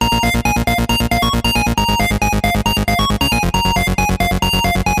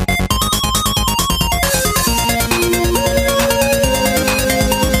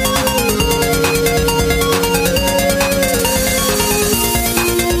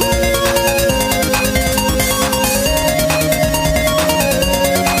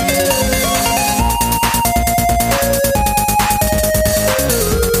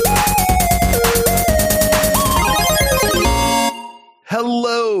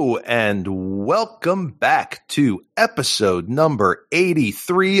Hello and welcome back to episode number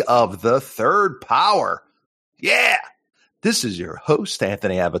 83 of The Third Power. Yeah, this is your host,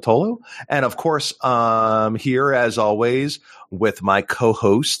 Anthony Avatolo. And of course, I'm here as always with my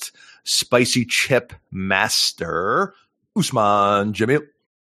co-host, Spicy Chip Master, Usman Jamil.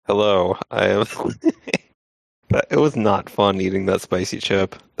 Hello. It was not fun eating that spicy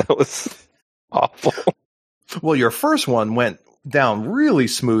chip. That was awful. Well, your first one went down really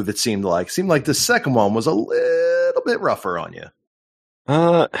smooth, it seemed like. Seemed like the second one was a little bit rougher on you.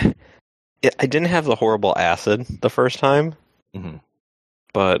 I didn't have the horrible acid the first time,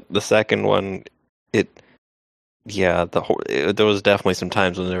 but the second one, there was definitely some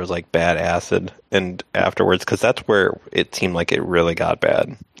times when there was like bad acid, and afterwards, because that's where it seemed like it really got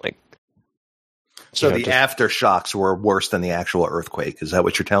bad. So the aftershocks were worse than the actual earthquake. Is that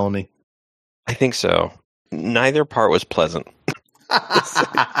what you're telling me? I think so. Neither part was pleasant.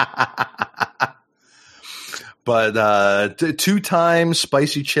 But two-time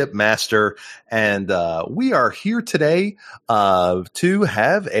Spicy Chip Master, and we are here today to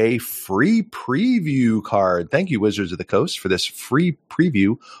have a free preview card. Thank you, Wizards of the Coast, for this free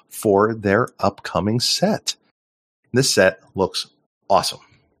preview for their upcoming set. This set looks awesome.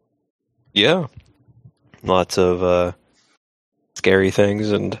 Yeah. Lots of scary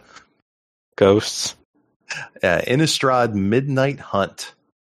things and ghosts. Innistrad Midnight Hunt.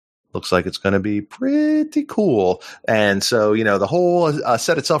 Looks like it's going to be pretty cool. And so, the whole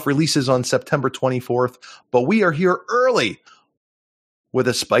set itself releases on September 24th, but we are here early with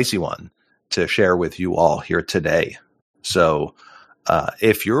a spicy one to share with you all here today. So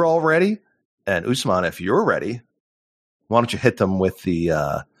if you're all ready, and Usman, if you're ready, why don't you hit them with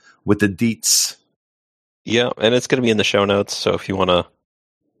the deets? Yeah, and it's going to be in the show notes, so if you want to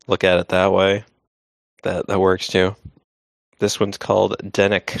look at it that way, that works too. This one's called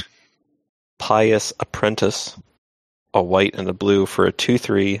Denick, Pious Apprentice, a white and a blue for a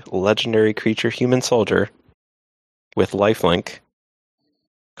 2/3 legendary creature human soldier with lifelink.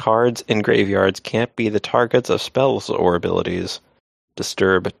 Cards in graveyards can't be the targets of spells or abilities.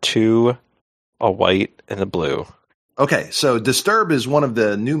 Disturb 2, a white and a blue. Okay, so Disturb is one of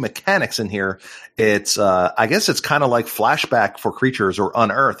the new mechanics in here. It's, I guess it's kind of like Flashback for creatures or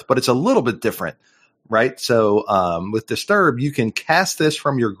Unearth, but it's a little bit different, right? So with Disturb, you can cast this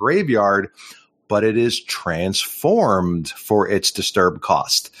from your graveyard, but it is transformed for its Disturb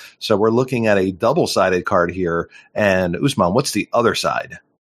cost. So we're looking at a double-sided card here. And Usman, what's the other side?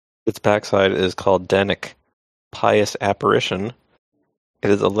 Its backside is called Denick, Pious Apparition.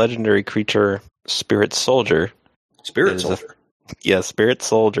 It is a legendary creature, Spirit Soldier. Spirit Soldier. Spirit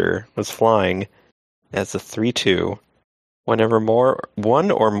Soldier was flying as a 3/2. Whenever one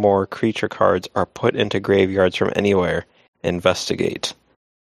or more creature cards are put into graveyards from anywhere, investigate.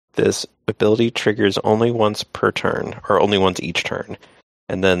 This ability triggers only once per turn, or only once each turn.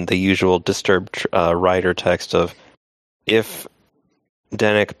 And then the usual Disturb rider text of, if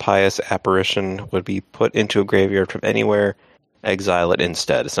Denick Pious Apparition would be put into a graveyard from anywhere, exile it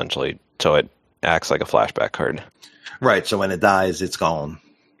instead, essentially. So it acts like a flashback card. Right, so when it dies, it's gone.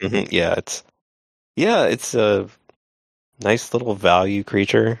 Mm-hmm. Yeah, it's a nice little value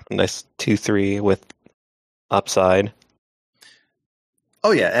creature. A nice 2/3 with upside. Oh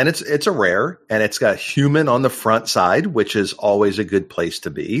yeah, and it's a rare, and it's got human on the front side, which is always a good place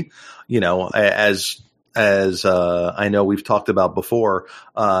to be. As I know we've talked about before,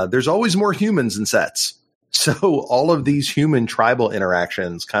 there's always more humans in sets. So all of these human tribal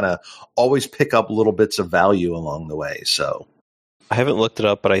interactions kind of always pick up little bits of value along the way. So I haven't looked it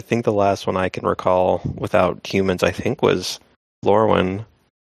up, but I think the last one I can recall without humans, I think, was Lorwyn.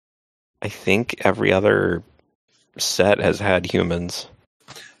 I think every other set has had humans.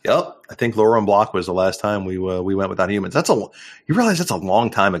 Yep, I think Lorwyn Block was the last time we went without humans. You realize that's a long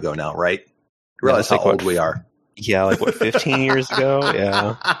time ago now, right? You realize how old we are. Yeah, 15 years ago?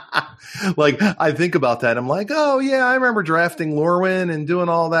 Yeah. I think about that. I'm like, oh, yeah, I remember drafting Lorwyn and doing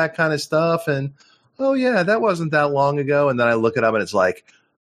all that kind of stuff. And, oh, yeah, that wasn't that long ago. And then I look it up and it's like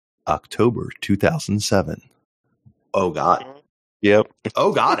October 2007. Oh, God. Yep.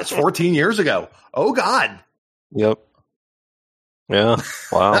 Oh, God, it's 14 years ago. Oh, God. Yep. Yeah.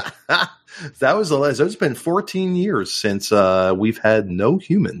 Wow. It's been 14 years since we've had no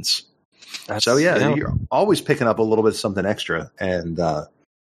humans. You're always picking up a little bit of something extra, and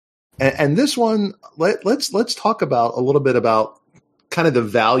this one, let's talk about a little bit about kind of the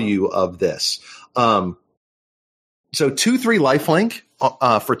value of this. So 2/3 lifelink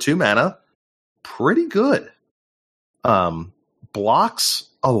for 2 mana, pretty good. Blocks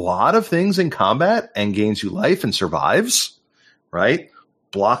a lot of things in combat and gains you life and survives, right?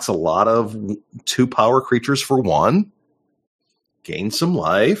 blocks a lot of 2 power creatures for 1. Gain some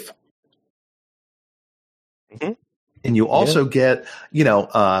life. Mm-hmm. And you also get, we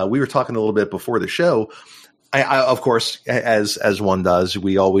were talking a little bit before the show. I of course, as one does,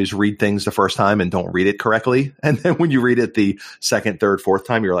 we always read things the first time and don't read it correctly. And then when you read it the second, third, fourth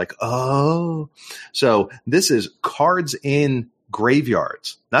time, you're like, oh. So this is cards in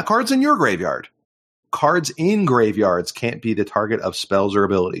graveyards, not cards in your graveyard. Cards in graveyards can't be the target of spells or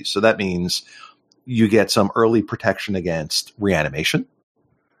abilities. So that means you get some early protection against reanimation.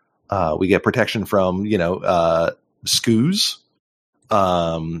 We get protection from, Skoos,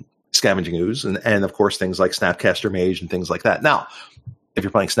 Scavenging Ooze, and of course things like Snapcaster Mage and things like that. Now, if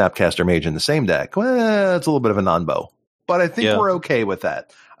you're playing Snapcaster Mage in the same deck, well, it's a little bit of a non-bow. But I think we're okay with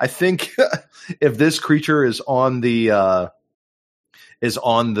that. I think if this creature is on the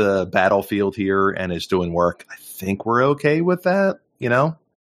battlefield here and is doing work, I think we're okay with that, Yeah,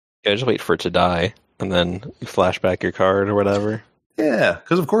 just wait for it to die, and then you flash back your card or whatever. Yeah,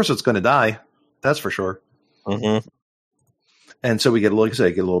 because of course it's going to die. That's for sure. Mm-hmm. And so we get, like I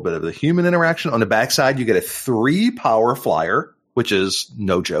said, a little bit of the human interaction. On the backside, you get a 3 power flyer, which is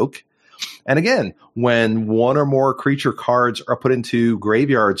no joke. And again, when 1 or more creature cards are put into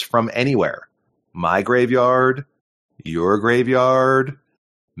graveyards from anywhere, my graveyard, your graveyard,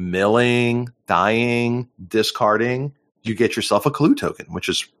 milling, dying, discarding, you get yourself a clue token, which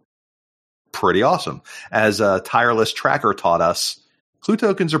is pretty awesome. As a tireless tracker taught us, clue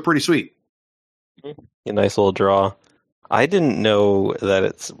tokens are pretty sweet. A nice little draw. I didn't know that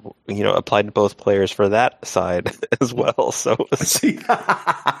it's applied to both players for that side as well. So see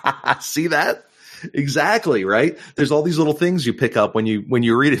that exactly right. There's all these little things you pick up when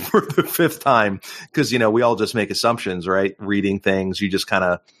you read it for the 5th time, because we all just make assumptions, right? Reading things, you just kind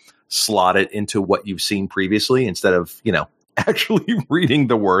of slot it into what you've seen previously instead of actually reading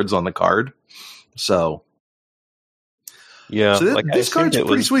the words on the card. So yeah, so this card's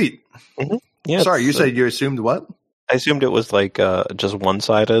pretty sweet. Mm-hmm. Yeah. Sorry, you said you assumed what? I assumed it was like just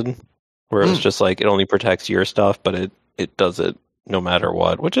one-sided, where it was just like it only protects your stuff, but it does it no matter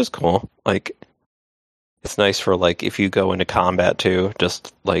what, which is cool. Like, it's nice for like if you go into combat too,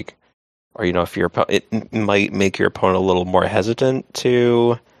 just like, or if it might make your opponent a little more hesitant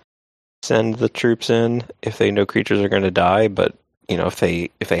to send the troops in if they know creatures are going to die, but if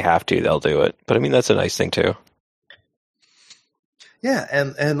they have to, they'll do it. But I mean, that's a nice thing too. Yeah,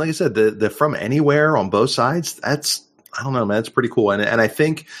 and like I said, the from anywhere on both sides, that's, I don't know, man, it's pretty cool. And I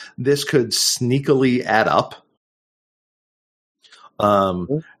think this could sneakily add up.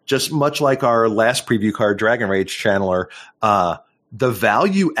 Just much like our last preview card, Dragon Rage Channeler, the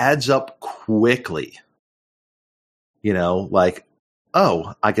value adds up quickly. Like,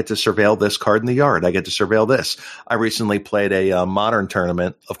 oh, I get to surveil this card in the yard. I get to surveil this. I recently played a modern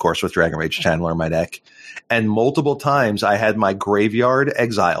tournament, of course, with Dragon Rage Channeler in my deck. And multiple times I had my graveyard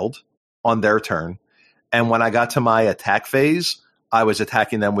exiled on their turn. And when I got to my attack phase, I was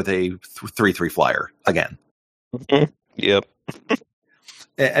attacking them with a 3/3 flyer again. Yep.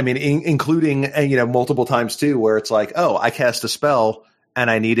 I mean, including, multiple times too, where it's like, oh, I cast a spell and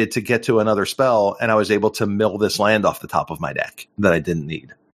I needed to get to another spell, and I was able to mill this land off the top of my deck that I didn't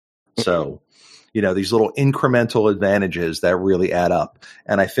need. So, these little incremental advantages that really add up.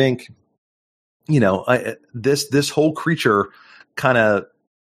 And I think, this whole creature kind of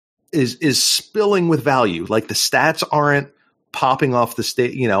is spilling with value. Like, the stats aren't popping off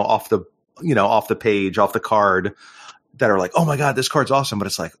the off the page, off the card, that are like, oh my God, this card's awesome. But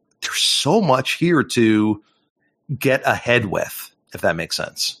it's like, there's so much here to get ahead with, if that makes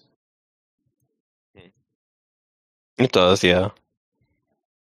sense. It does, yeah.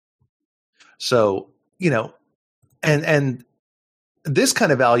 So, and this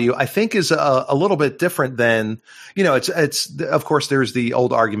kind of value, I think, is a little bit different than, it's of course, there's the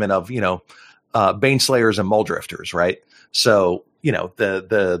old argument of, Baneslayers and Muldrifters, right? So,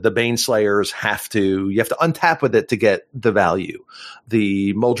 the Baneslayers you have to untap with it to get the value.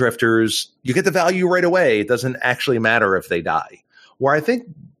 The Muldrifters, you get the value right away. It doesn't actually matter if they die. Where I think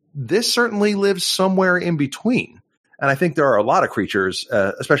this certainly lives somewhere in between. And I think there are a lot of creatures,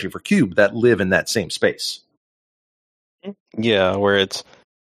 especially for Cube, that live in that same space. Yeah, where it's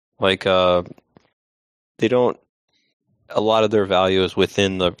like they don't. A lot of their value is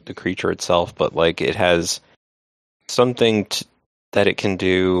within the creature itself, but like it has something that it can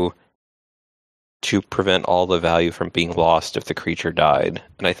do to prevent all the value from being lost if the creature died.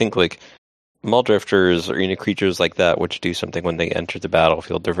 And I think like Muldrifters or creatures like that, which do something when they enter the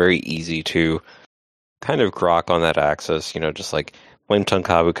battlefield, they're very easy to kind of grok on that axis. Just like Flame Tongue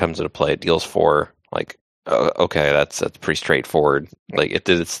Kavu comes into play, it deals 4, like Okay, that's pretty straightforward. Like it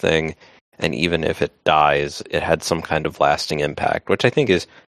did its thing, and even if it dies, it had some kind of lasting impact, which I think is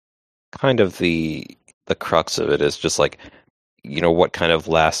kind of the crux of it. Is just like, what kind of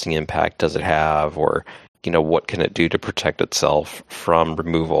lasting impact does it have, or what can it do to protect itself from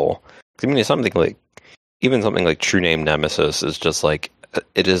removal? I mean, something like True Name Nemesis is just like,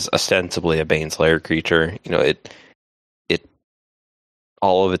 it is ostensibly a Baneslayer creature. It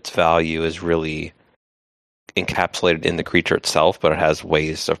all of its value is really encapsulated in the creature itself, but it has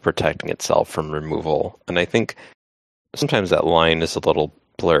ways of protecting itself from removal. And I think sometimes that line is a little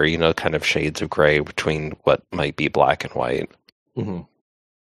blurry, kind of shades of gray between what might be black and white. Mm-hmm.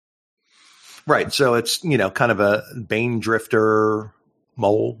 Right. So it's, kind of a Bane Drifter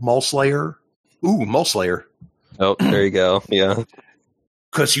Mole Slayer. Ooh, Mole Slayer. Oh, there you go. Yeah.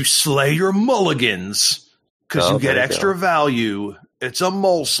 Because you slay your mulligans. Because you get extra value. It's a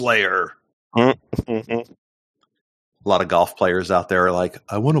Mole Slayer. Mm-hmm. A lot of golf players out there are like,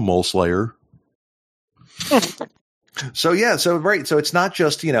 I want a Mole Slayer. So it's not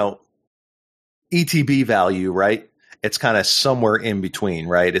just, ETB value, right? It's kind of somewhere in between,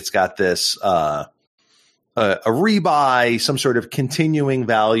 right? It's got this a rebuy, some sort of continuous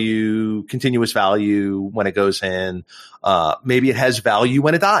value when it goes in. Maybe it has value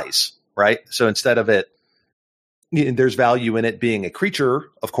when it dies, right? So instead of it, there's value in it being a creature,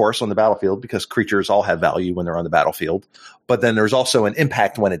 of course, on the battlefield, because creatures all have value when they're on the battlefield. But then there's also an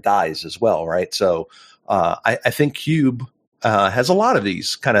impact when it dies as well, right? So I think Cube has a lot of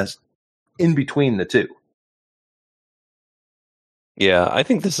these kind of in between the two. Yeah, I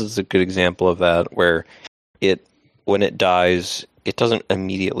think this is a good example of that, where when it dies, it doesn't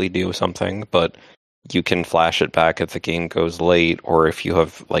immediately do something, but you can flash it back if the game goes late, or if you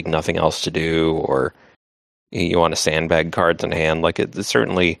have like nothing else to do, or you want to sandbag cards in hand. Like it's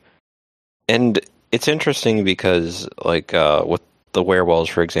certainly, and it's interesting because like with the werewolves,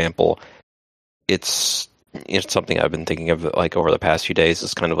 for example, it's something I've been thinking of like over the past few days.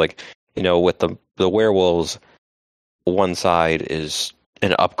 It's kind of like, with the werewolves, one side is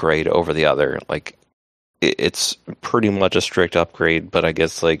an upgrade over the other. Like it's pretty much a strict upgrade, but I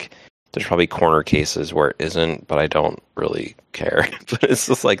guess like there's probably corner cases where it isn't, but I don't really care. But it's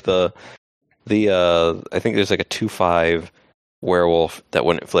just like the I think there's like a 2/5 werewolf that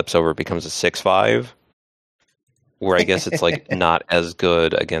when it flips over becomes a 6/5, where I guess it's like not as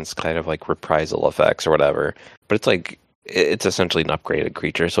good against kind of like reprisal effects or whatever, but it's like it's essentially an upgraded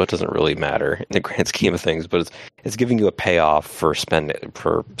creature, so it doesn't really matter in the grand scheme of things. But it's giving you a payoff for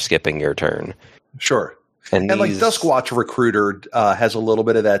skipping your turn. Sure. And like Duskwatch Recruiter has a little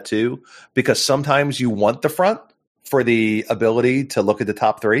bit of that too, because sometimes you want the front for the ability to look at the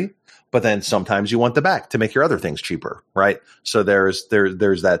top three, but then sometimes you want the back to make your other things cheaper, right? So there's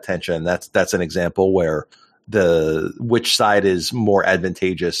that tension. That's an example where which side is more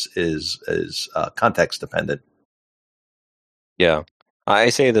advantageous is context dependent. Yeah, I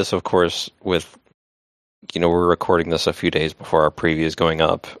say this, of course, with we're recording this a few days before our preview is going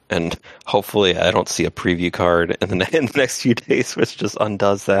up, and hopefully I don't see a preview card in the next few days, which just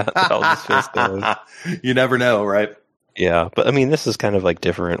undoes that. I'll just feel silly. You never know, right? Yeah, but I mean, this is kind of like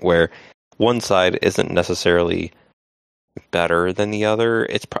different, where one side isn't necessarily better than the other.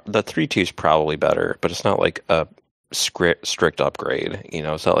 The 3/2 is probably better, but it's not like a strict upgrade.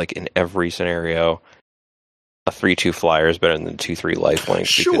 It's not like in every scenario a 3/2 flyer is better than 2/3 lifelink.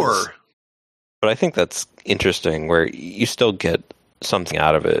 Sure. But I think that's interesting, where you still get something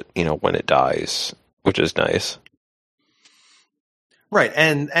out of it, when it dies, which is nice. Right.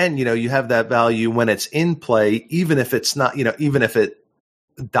 And you have that value when it's in play, even if it's not, even if it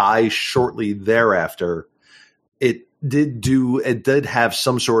dies shortly thereafter, it did have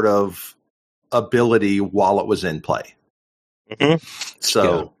some sort of ability while it was in play. Mm-hmm.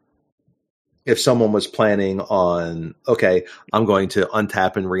 So if someone was planning on, okay, I'm going to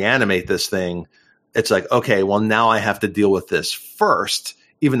untap and reanimate this thing, it's like, okay, well, now I have to deal with this first,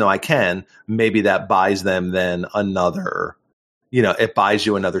 even though I can. Maybe that buys them then another, it buys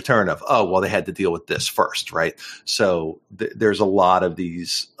you another turn of, oh, well, they had to deal with this first, right? So there's a lot of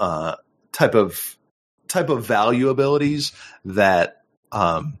these type of value abilities that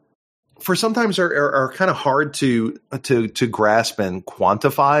for sometimes are kind of hard to grasp and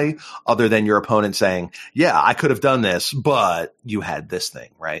quantify, other than your opponent saying, yeah, I could have done this, but you had this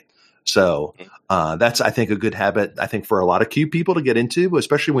thing, right? So that's, I think, a good habit, I think, for a lot of Cube people to get into,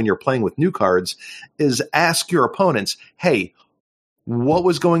 especially when you're playing with new cards, is ask your opponents, hey, what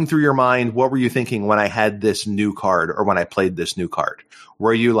was going through your mind? What were you thinking when I had this new card or when I played this new card?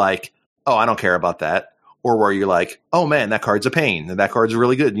 Were you like, oh, I don't care about that? or where you're like, oh man, that card's a pain, and that card's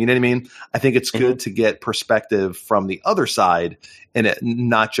really good. You know what I mean? I think it's good to get perspective from the other side, and it,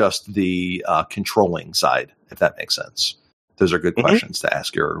 not just the controlling side, if that makes sense. Those are good questions to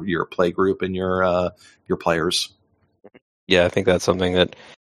ask your play group and your players. Yeah, I think that's something that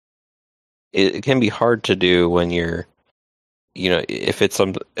it can be hard to do when you're, if it's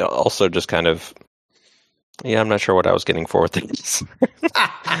also just kind of, I'm not sure what I was getting for with this.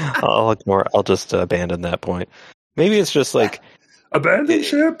 I'll just abandon that point. Maybe it's just like abandon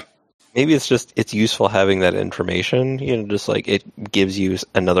ship. Maybe it's just it's useful having that information. Just like it gives you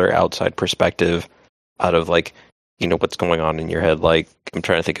another outside perspective out of like what's going on in your head. Like I'm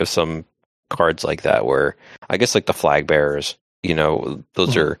trying to think of some cards like that where I guess like the flag bearers.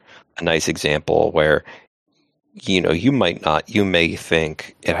 Those are a nice example where you may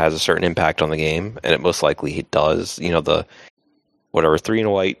think it has a certain impact on the game, and it most likely does. The whatever 3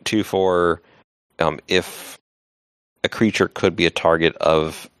 and white 2/4. If a creature could be a target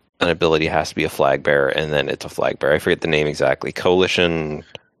of an ability, has to be a flag bearer, and then it's a flag bearer. I forget the name exactly. Coalition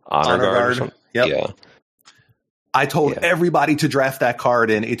Honor Guard. Or something. Yep. Yeah. I told everybody to draft that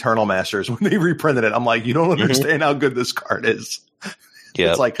card in Eternal Masters when they reprinted it. I'm like, you don't understand how good this card is.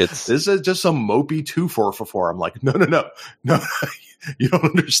 Yeah, it's like this is just some mopey 2/4/4. I'm like, no, you don't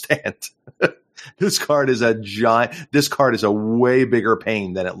understand. This card is a giant. This card is a way bigger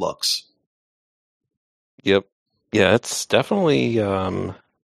pain than it looks. Yep. Yeah, it's definitely annoying.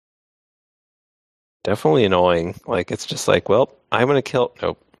 Like it's just like, well, I'm gonna kill.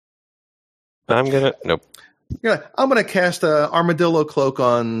 Nope. Nope. Yeah, I'm gonna cast a Armadillo Cloak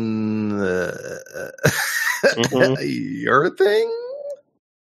on your thing.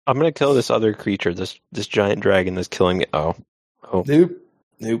 I'm gonna kill this other creature, this giant dragon that's killing me. Oh. Nope.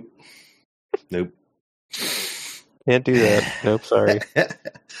 Can't do that. Nope, sorry.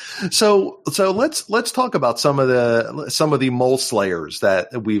 So let's talk about some of the mole slayers that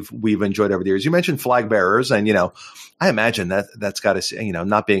we've enjoyed over the years. You mentioned flag bearers, and I imagine that's got to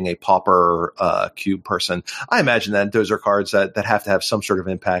not being a pauper cube person, I imagine that those are cards that have to have some sort of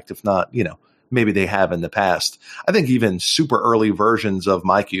impact. If not, maybe they have in the past. I think even super early versions of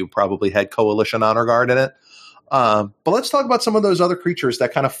my cube probably had Coalition Honor Guard in it. But let's talk about some of those other creatures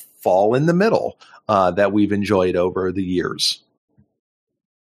that kind of fall in the middle that we've enjoyed over the years.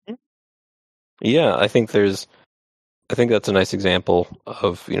 Yeah, I think that's a nice example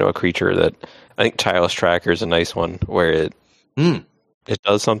of a creature that I think Tireless Tracker is a nice one where it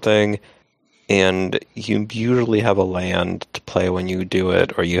does something, and you usually have a land to play when you do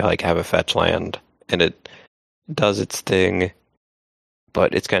it, or you like have a fetch land, and it does its thing.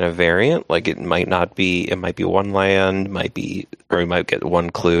 But it's kind of variant. Like it might be one land, or you might get one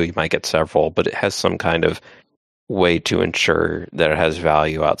clue, you might get several, but it has some kind of way to ensure that it has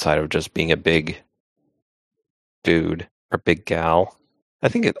value outside of just being a big dude or big gal. I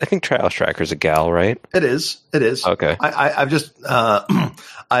think Tireless Tracker is a gal, right? It is. Okay. I've just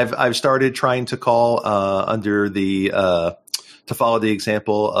I've started trying to call under the to follow the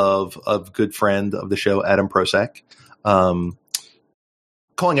example of good friend of the show Adam Prosak.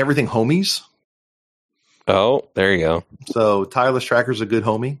 Calling everything homies. Oh, there you go. So Tireless Tracker is a good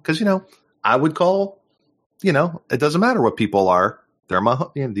homie because I would call. It doesn't matter what people are. They're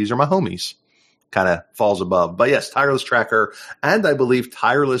these are my homies. Kind of falls above, but yes, Tireless Tracker and I believe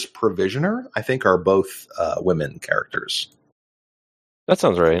Tireless Provisioner, I think, are both women characters. That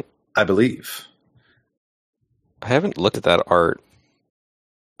sounds right. I believe. I haven't looked at that art.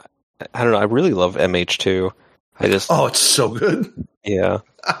 I don't know. I really love MH2. it's so good. Yeah.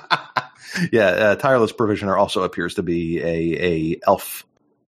 Yeah. Tireless Provisioner also appears to be a elf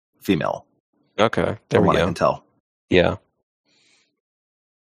female. Okay. There we go. I can tell. Yeah.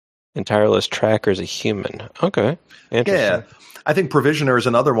 And Tireless Tracker is a human. Okay. Interesting. Yeah. I think Provisioner is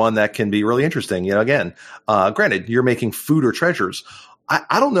another one that can be really interesting. Again, granted, you're making food or treasures.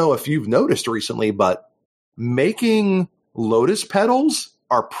 I don't know if you've noticed recently, but making lotus petals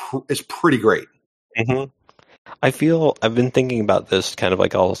is pretty great. Mm-hmm. I've been thinking about this kind of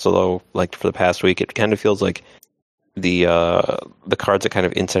like also like for the past week. It kind of feels like the cards that kind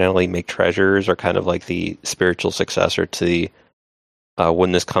of incidentally make treasures are kind of like the spiritual successor to the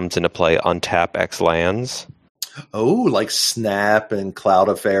when this comes into play, untap X lands. Oh, like Snap and Cloud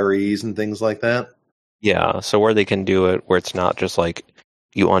of Fairies and things like that? Yeah, so where they can do it, where it's not just like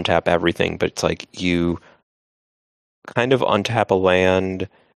you untap everything, but it's like you kind of untap a land,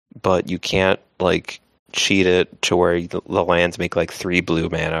 but you can't like cheat it to where the lands make like 3 blue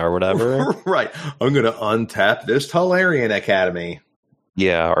mana or whatever. Right. I'm going to untap this Tolarian Academy.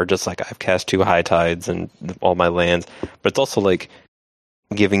 Yeah, or just like I've cast 2 High Tides and all my lands. But it's also like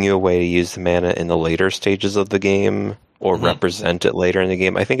giving you a way to use the mana in the later stages of the game or represent it later in the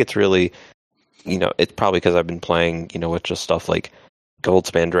game. I think it's really, it's probably because I've been playing, with just stuff like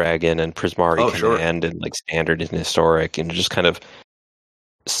Goldspan Dragon and Prismari Command and like Standard and Historic, and just kind of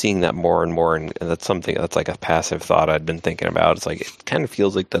seeing that more and more. And that's something that's like a passive thought I'd been thinking about. It's like, it kind of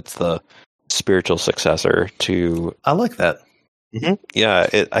feels like that's the spiritual successor to. I like that. Mm-hmm.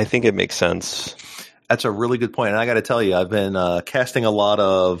 Yeah, I think it makes sense. That's a really good point. And I got to tell you, I've been casting a lot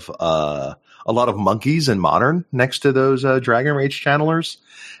of monkeys in Modern next to those Dragon Rage channelers.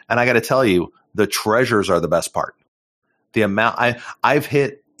 And I got to tell you, the treasures are the best part. The amount I've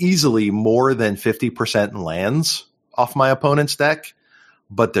hit easily more than 50% in lands off my opponent's deck,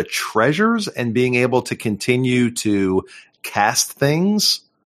 but the treasures and being able to continue to cast things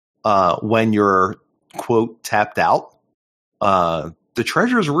when you're quote tapped out, the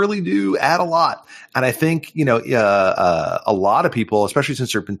treasures really do add a lot. And I think, a lot of people, especially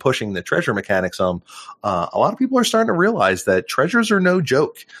since they've been pushing the treasure mechanics a lot of people are starting to realize that treasures are no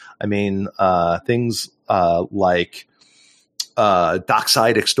joke. I mean, things like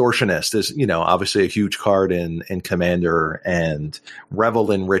Dockside Extortionist is, obviously a huge card in Commander, and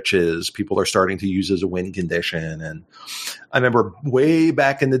Revel in Riches people are starting to use as a win condition. And I remember way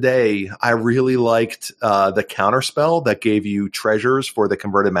back in the day, I really liked the counter spell that gave you treasures for the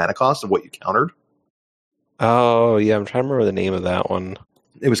converted mana cost of what you countered. Oh, yeah, I'm trying to remember the name of that one.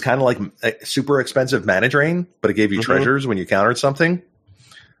 It was kind of like a super expensive mana drain, but it gave you treasures when you countered something.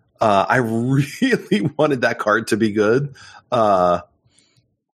 I really wanted that card to be good. I'm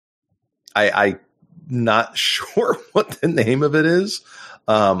not sure what the name of it is.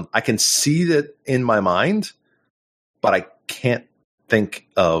 I can see that in my mind, but I can't think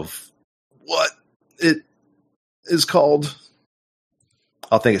of what it is called.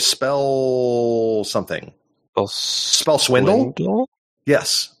 I'll think of spell something. Spell Swindle?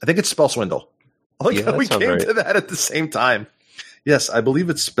 Yes, I think it's Spell Swindle. I like how we came to that at the same time. Yes, I believe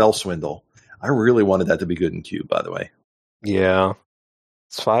it's Spell Swindle. I really wanted that to be good in Cube, by the way. Yeah.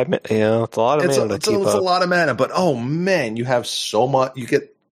 It's 5 minutes. Yeah, it's a lot of mana. It's a lot of mana, but oh man, you have so much. You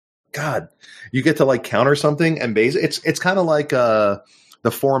get to like counter something and base. It's kind of like the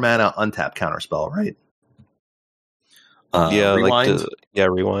 4 mana untap counter spell, right? Rewind.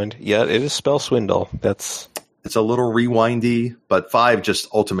 Rewind. Yeah, it is Spell Swindle. It's a little rewindy, but 5 just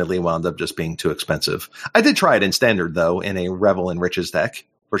ultimately wound up just being too expensive. I did try it in Standard though, in a Revel in Riches deck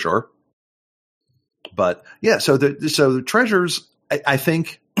for sure. But yeah, so the treasures, I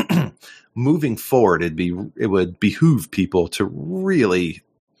think moving forward, it would behoove people to really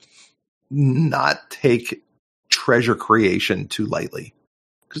not take treasure creation too lightly,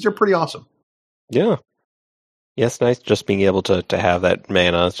 because they're pretty awesome. Yeah. Yeah, it's nice just being able to have that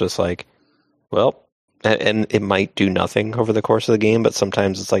mana. It's just like, well, and it might do nothing over the course of the game, but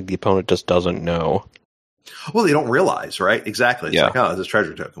sometimes it's like the opponent just doesn't know. Well, they don't realize, right? Exactly. It's like, oh, it's a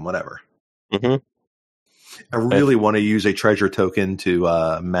treasure token, whatever. Mm-hmm. I really want to use a treasure token to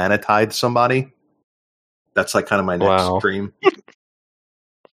mana tithe somebody. That's like kind of my next dream.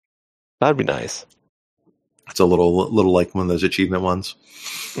 That'd be nice. It's a little like one of those achievement ones.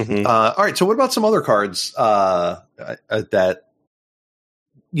 Mm-hmm. All right. So what about some other cards that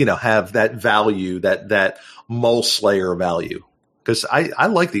have that value, that Mole Slayer value? Because I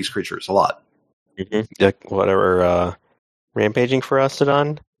like these creatures a lot. Mm-hmm. Yeah, whatever. Rampaging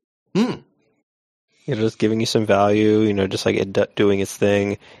Ferocidon. Just giving you some value, just like it doing its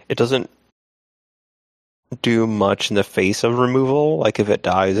thing. It doesn't do much in the face of removal. Like if it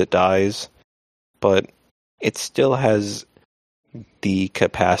dies, it dies. But it still has the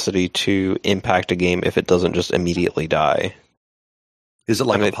capacity to impact a game if it doesn't just immediately die. Is it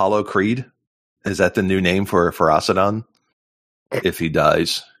like Apollo Creed? Is that the new name for Ferocidon? If he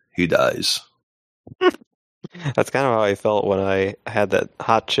dies, he dies. That's kind of how I felt when I had that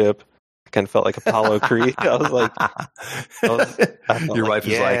hot chip. Kind of felt like Apollo Creed. I was like, your wife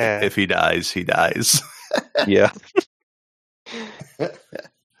is like, if he dies, he dies. Yeah.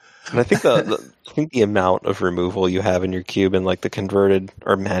 And I think the amount of removal you have in your cube and like the converted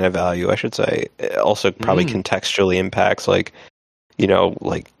or mana value, I should say, also probably contextually impacts like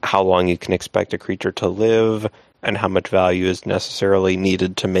how long you can expect a creature to live and how much value is necessarily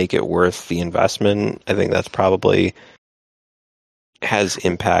needed to make it worth the investment. I think that's probably has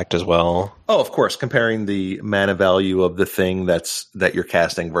impact as well. Oh, of course, comparing the mana value of the thing that you're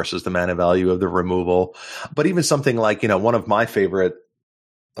casting versus the mana value of the removal. But even something like, one of my favorite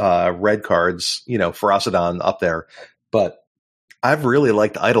red cards, Ferocidon up there, but I've really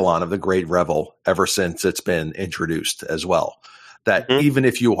liked Eidolon of the Great Revel ever since it's been introduced as well. That even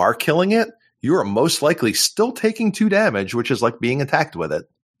if you are killing it, you are most likely still taking 2 damage, which is like being attacked with it,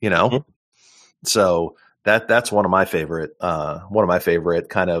 you know? Mhm. So that's one of my favorite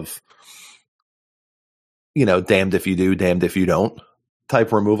kind of, you know, damned if you do, damned if you don't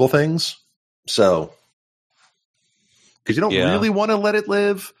type removal things. So, because you don't really want to let it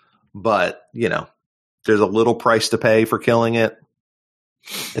live, but, you know, there's a little price to pay for killing it.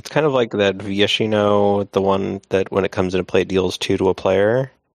 It's kind of like that Viashino, the one that when it comes into play deals 2 to a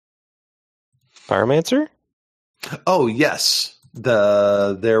player. Pyromancer? Oh, yes.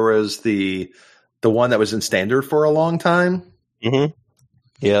 There was the one that was in standard for a long time. Mm-hmm.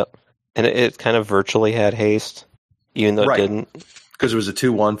 Yep. And it kind of virtually had haste, even though it didn't. Because it was a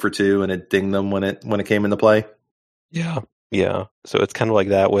 2/1 for 2 and it dinged them when it came into play. Yeah. Yeah. So it's kind of like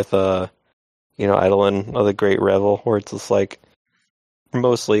that with Eidolon of the Great Revel, where it's just like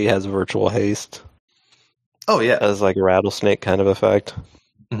mostly has virtual haste. Oh yeah. As like a rattlesnake kind of effect.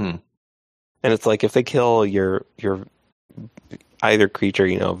 Mm-hmm. And it's like if they kill your either creature,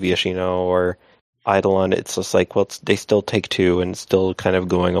 Viashino or Eidolon, it's just like, well, they still take 2 and still kind of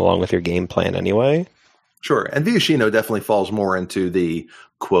going along with your game plan anyway. Sure. And Viashino definitely falls more into the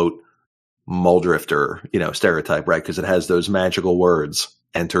quote Muldrifter, stereotype, right? Because it has those magical words,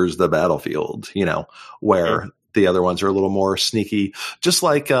 enters the battlefield, where the other ones are a little more sneaky. Just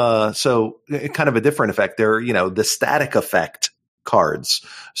like, so kind of a different effect. They're, the static effect cards.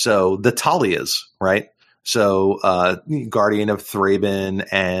 So the Talias, right? So, Guardian of Thraben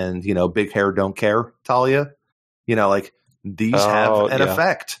and, Big Hair Don't Care Talia, like these have an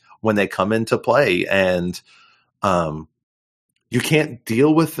effect when they come into play, and, you can't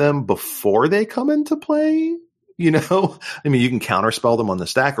deal with them before they come into play. I mean, you can counterspell them on the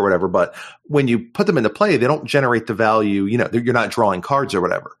stack or whatever, but when you put them into play, they don't generate the value, you're not drawing cards or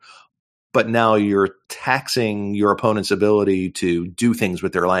whatever. But now you're taxing your opponent's ability to do things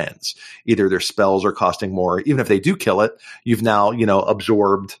with their lands. Either their spells are costing more. Even if they do kill it, you've now,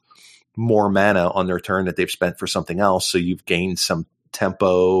 absorbed more mana on their turn that they've spent for something else. So you've gained some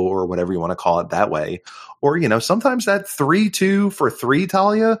tempo or whatever you want to call it that way. Or, sometimes that 3/2 for 3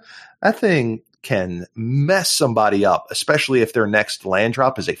 Talia, that thing can mess somebody up, especially if their next land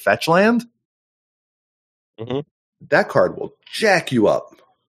drop is a fetch land. Mm-hmm. That card will jack you up.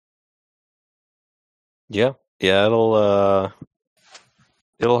 Yeah. Yeah, it'll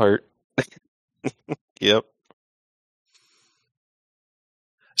hurt. Yep.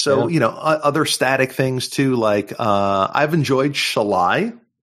 So, other static things too, like I've enjoyed Shalai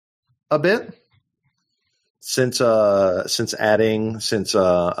a bit since Dominaria.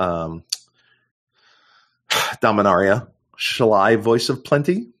 Shalai, Voice of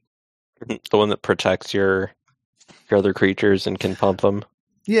Plenty. The one that protects your other creatures and can pump them.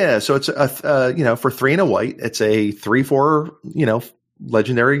 Yeah, so it's for 3 and a white, it's a 3/4,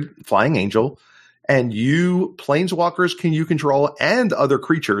 legendary flying angel, and planeswalkers you control and other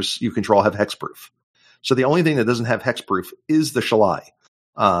creatures you control have hexproof. So the only thing that doesn't have hexproof is the Shalai,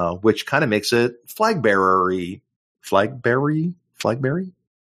 which kind of makes it flagbearing.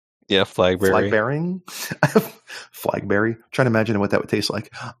 Yeah, flagbearing. Flagberry. Trying to imagine what that would taste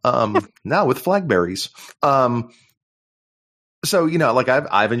like. Now with flagberries. So,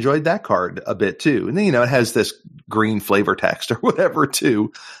 I've enjoyed that card a bit too. And then, it has this green flavor text or whatever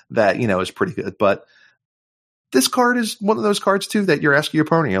too that, is pretty good. But this card is one of those cards too that you're asking your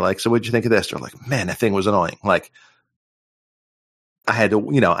opponent, you're like, so what'd you think of this? They're like, man, that thing was annoying. Like, I had to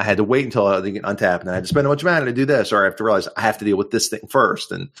wait until I get untapped, and I had to spend a bunch of mana to do this, or I have to realize I have to deal with this thing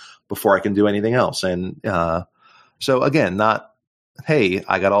first and before I can do anything else. And so again, not, hey,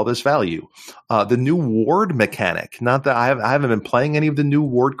 I got all this value. The new ward mechanic, not that I haven't been playing any of the new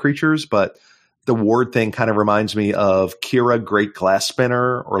ward creatures, but the ward thing kind of reminds me of Kira Great Glass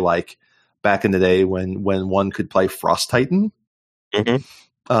Spinner, or like back in the day when one could play Frost Titan.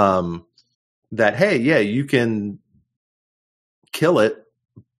 Mm-hmm. That, hey, yeah, you can kill it,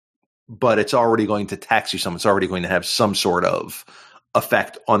 but it's already going to tax you some. It's already going to have some sort of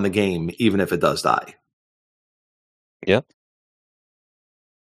effect on the game, even if it does die. Yep.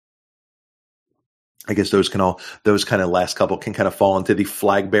 I guess those kind of last couple can kind of fall into the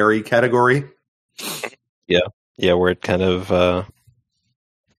flagberry category. Yeah. Yeah, where it kind of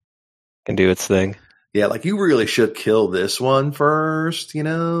can do its thing. Yeah, like you really should kill this one first, We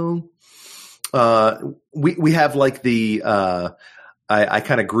have like the I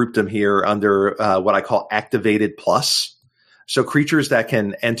kind of grouped them here under what I call activated plus. So creatures that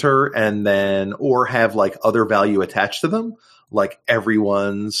can enter and then or have like other value attached to them, like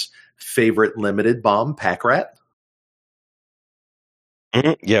everyone's favorite limited bomb, Pack Rat.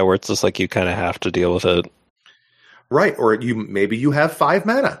 Mm-hmm. Yeah, where it's just like you kind of have to deal with it. Right, or maybe you have 5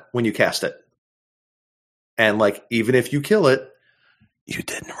 mana when you cast it. And like, even if you kill it, you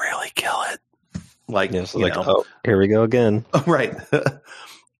didn't really kill it. Like, Yeah, so like, oh, here we go again. Right.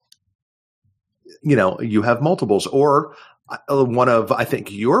 You have multiples, or one of, I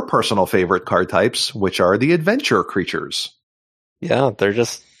think, your personal favorite card types, which are the adventure creatures. Yeah, they're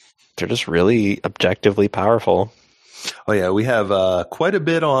just really objectively powerful. Oh yeah, we have quite a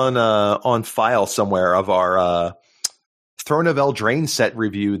bit on file somewhere of our Throne of Eldraine set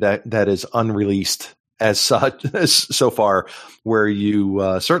review that is unreleased as such so far, where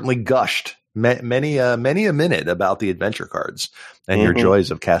you certainly gushed many a minute about the adventure cards and your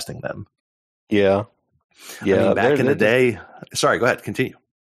joys of casting them. Yeah. Yeah. I mean, back in the day, sorry, go ahead, continue.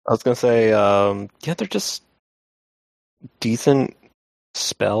 I was going to say, yeah, they're just decent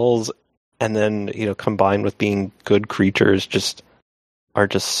spells, and then, combined with being good creatures, they're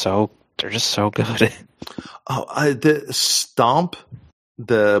just so good. Oh, the Stomp,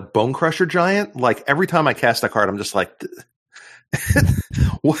 the Bone Crusher Giant, like every time I cast that card, I'm just like,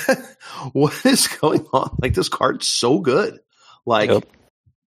 what is going on? Like, this card's so good. Like,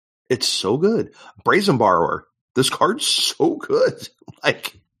 It's so good. Brazen Borrower, this card's so good.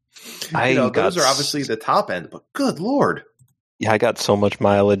 Like, those are obviously the top end, but good Lord. Yeah, I got so much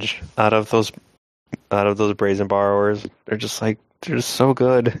mileage out of those Brazen Borrowers. They're just so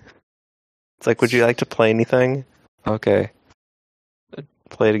good. It's like, would you like to play anything? Okay.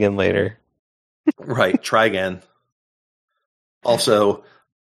 Play it again later. Right. Try again. Also,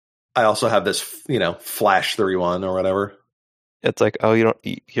 I also have this, Flash 3-1 or whatever. It's like, oh,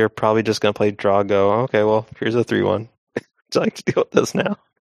 you're probably just going to play Drago. Okay, well, here's a 3-1. Would you like to deal with this now?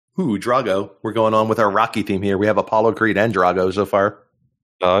 Ooh, Drago. We're going on with our Rocky theme here. We have Apollo Creed and Drago so far.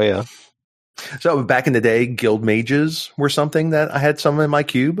 Oh, yeah. So back in the day, Guild Mages were something that I had some in my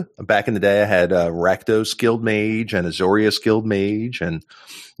cube. Back in the day, I had Rakdos Guild Mage and Azorius Guild Mage. And,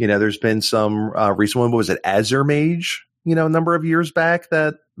 there's been some recent one. What was it? Azure Mage, a number of years back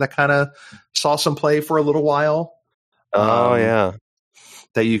that kind of saw some play for a little while. Oh, yeah.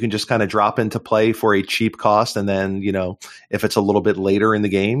 That you can just kind of drop into play for a cheap cost. And then, if it's a little bit later in the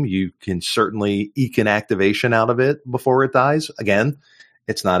game, you can certainly eke an activation out of it before it dies. Again,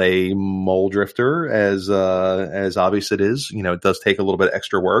 it's not a Mole Drifter as obvious it is. It does take a little bit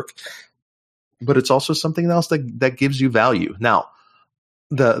extra work, but it's also something else that gives you value. Now,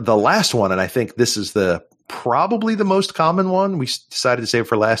 the last one, and I think this is probably the most common one we decided to save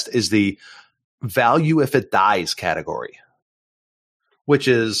for last, is the value if it dies category, which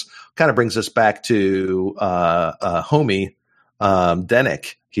is kind of brings us back to homie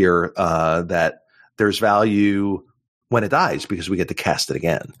Denick here, that there's value when it dies because we get to cast it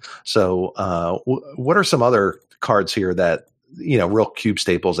again. So what are some other cards here that, real cube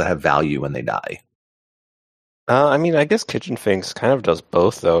staples that have value when they die? I mean, I guess Kitchen Finks kind of does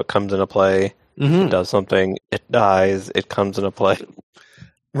both, though. It comes into play, it does something, it dies, it comes into play.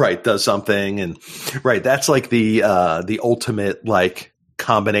 Right, does something, and right, that's like the ultimate like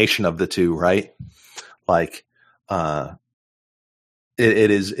combination of the two, right? Like,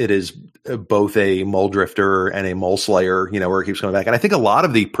 it is both a Mole Drifter and a Mole Slayer, where it keeps coming back. And I think a lot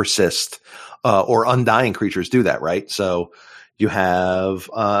of the persist or undying creatures do that, right? So you have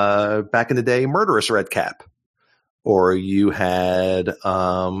back in the day, Murderous Redcap, or you had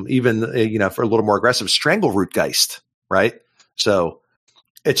even for a little more aggressive, Strangleroot Geist, right? So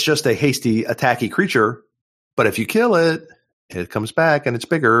it's just a hasty, attacky creature, but if you kill it, it comes back and it's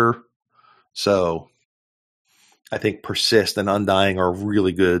bigger. So I think Persist and Undying are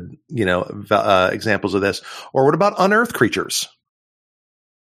really good, examples of this. Or what about Unearthed creatures?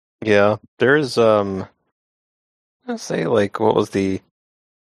 Yeah, there's I'll say, like, what was the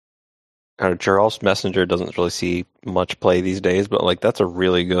Geralt's Messenger doesn't really see much play these days, but like that's a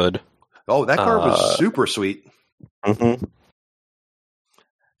really good. Oh, that card was super sweet. Mm-hmm.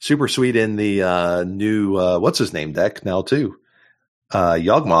 Super sweet in the new what's his name deck now too,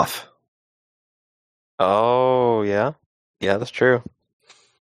 Yawgmoth. Oh yeah, that's true.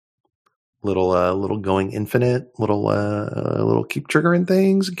 Little going infinite, little keep triggering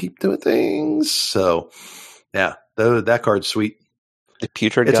things, keep doing things. So yeah, that card's sweet. The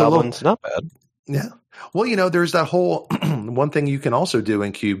Putrid Goblin's not bad. Yeah. Well, there's that whole one thing you can also do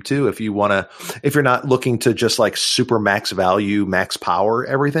in Cube too, if you're not looking to just like super max value, max power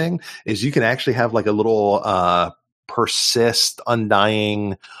everything, is you can actually have like a little Persist,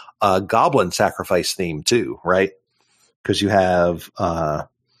 Undying Goblin sacrifice theme too, right? Because you have a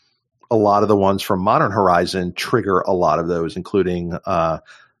lot of the ones from Modern Horizon trigger a lot of those, including I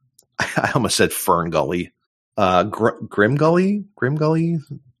almost said Fern Gully. Grim Gully.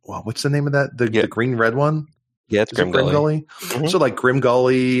 Well, what's the name of that? The green red one? Yeah, it's Is it Grimgully. Grimgully? So like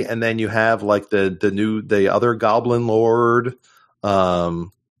Grimgully, and then you have like the other Goblin Lord,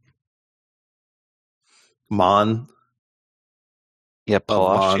 Mon. Yeah,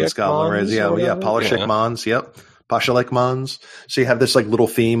 Of Mons, Goblin Rays. Yeah, Polishik Mons. Yep. Pashalik Mons. So you have this like little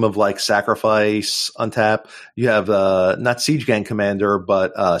theme of like sacrifice, untap. You have not Siege Gang Commander,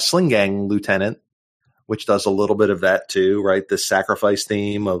 but Sling Gang Lieutenant, which does a little bit of that too, right? This sacrifice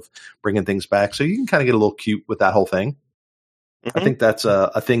theme of bringing things back. So you can kind of get a little cute with that whole thing. I think that's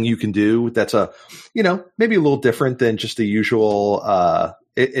a thing you can do. That's maybe a little different than just the usual.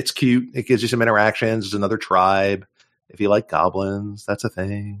 It's cute. It gives you some interactions. It's another tribe. If you like goblins, that's a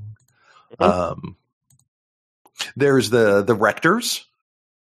thing. There's the rectors,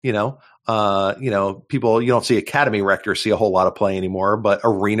 people, you don't see Academy Rector see a whole lot of play anymore, but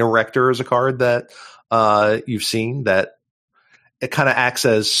Arena Rector is a card that you've seen that it kind of acts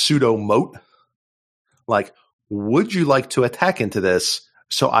as pseudo moat. Like, would you like to attack into this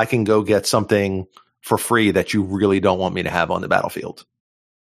so I can go get something for free that you really don't want me to have on the battlefield?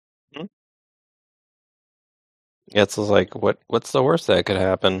 Yeah, it's like, what's the worst that could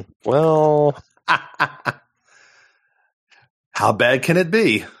happen? Well, how bad can it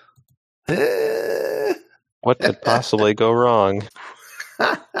be? What could possibly go wrong?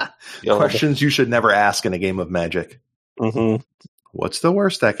 Questions you should never ask in a game of Magic. What's the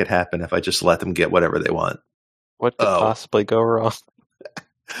worst that could happen if I just let them get whatever they want? What could possibly go wrong?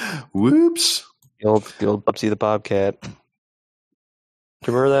 Whoops. The old Bubsy the Bobcat. Do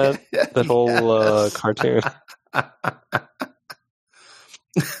you remember that? That whole cartoon?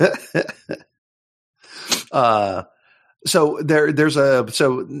 So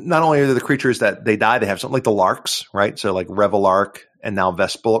not only are the creatures that they die, they have something like the Larks, right? So like Revelark and now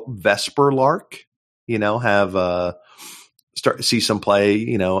Vesper Lark, have start to see some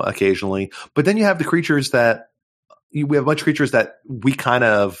play, occasionally. But then you have the creatures we have a bunch of creatures that we kind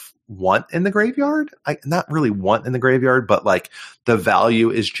of want in the graveyard. Not really want in the graveyard, but like the value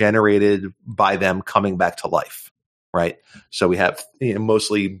is generated by them coming back to life, right? So we have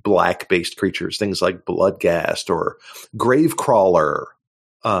mostly black-based creatures, things like Bloodghast or Gravecrawler.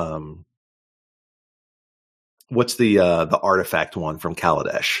 What's the artifact one from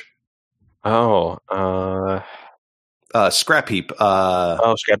Kaladesh? Scrap Heap.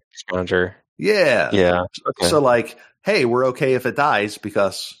 Scrap Sponger. Yeah. Okay. So like, hey, we're okay if it dies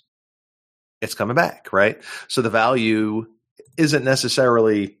because it's coming back, right? So the value isn't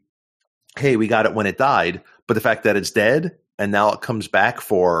necessarily, hey, we got it when it died, but the fact that it's dead and now it comes back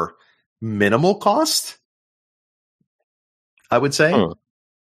for minimal cost, I would say.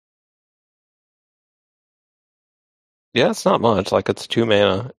 Yeah, it's not much. Like, it's 2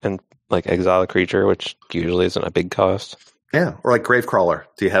 mana and like exile a creature, which usually isn't a big cost. Yeah, or like Gravecrawler.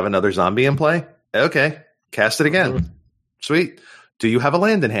 Do you have another zombie in play? Okay, cast it again. Sweet. Do you have a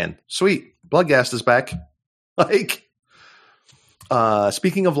land in hand? Sweet. Bloodghast is back. Like,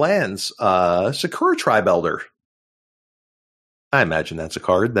 speaking of lands, Sakura Tribe Elder. I imagine that's a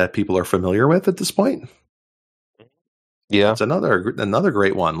card that people are familiar with at this point. Yeah, it's another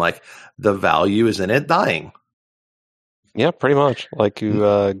great one. Like, the value is in it dying. Yeah, pretty much. Like,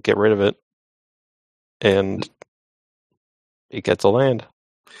 you get rid of it, and it gets a land.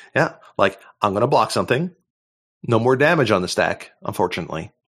 Yeah, like, I'm going to block something. No more damage on the stack,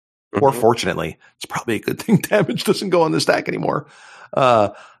 unfortunately. Or fortunately. It's probably a good thing damage doesn't go on the stack anymore.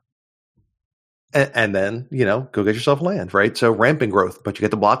 And then, go get yourself land, right? So rampant growth, but you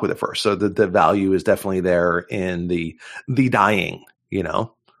get to block with it first. So the value is definitely there in the dying,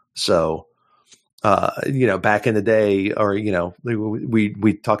 So, back in the day, or,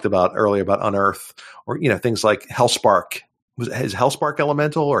 we talked about earlier about Unearth, or, things like Hellspark. Is Hellspark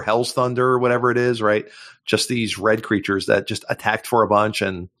Elemental or Hell's Thunder or whatever it is, right? Just these red creatures that just attacked for a bunch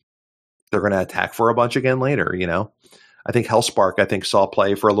and they're going to attack for a bunch again later, I think Hellspark, saw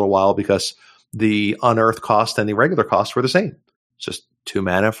play for a little while because the Unearth cost and the regular cost were the same. It's just 2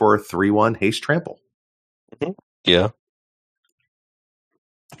 mana for 3/1 haste trample. Yeah.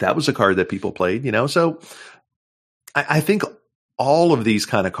 That was a card that people played, So I think all of these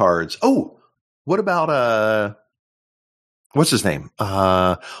kind of cards. Oh, what about what's his name?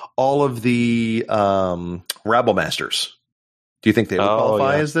 All of the Rabble Masters. Do you think they would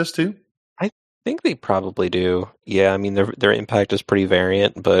qualify as this too? I think they probably do. Yeah, I mean their impact is pretty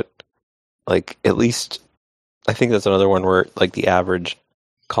variant, but like at least I think that's another one where like the average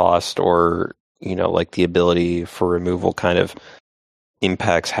cost or like the ability for removal kind of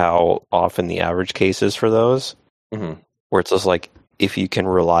impacts how often the average case is for those. Where it's just like if you can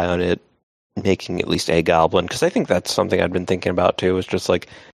rely on it making at least a goblin, because I think that's something I'd been thinking about too, is just like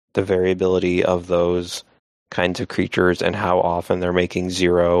the variability of those kinds of creatures and how often they're making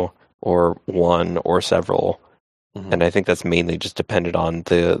 0 or 1 or several. Mm-hmm. And I think that's mainly just dependent on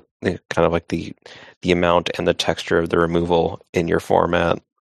the kind of like the amount and the texture of the removal in your format.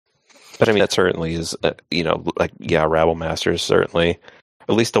 But I mean, that certainly is, Rabble Masters certainly,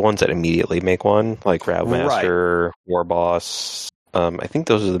 at least the ones that immediately make one, like Rabble Master, War Boss. I think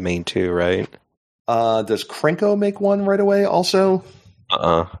those are the main two, right? Does Krenko make one right away also?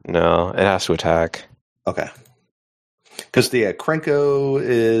 No, it has to attack. Okay. Because Krenko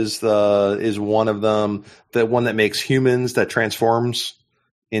is one of them, the one that makes humans that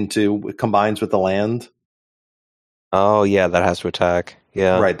combines with the land. Oh yeah, that has to attack.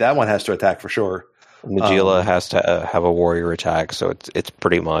 Yeah, right. That one has to attack for sure. Najeela has to have a warrior attack, so it's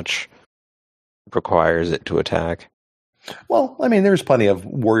pretty much requires it to attack. Well, I mean, there's plenty of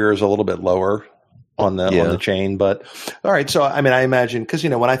warriors a little bit lower on the chain, but all right. So I mean, I imagine because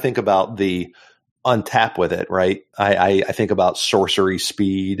when I think about the untap with it, right? I think about sorcery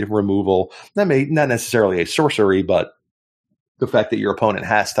speed removal. That may not necessarily a sorcery, but the fact that your opponent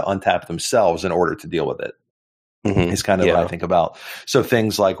has to untap themselves in order to deal with it is kind of what I think about. So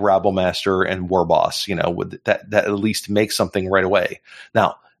things like Rabble Master and War Boss, that at least make something right away.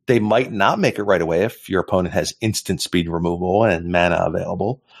 Now they might not make it right away if your opponent has instant speed removal and mana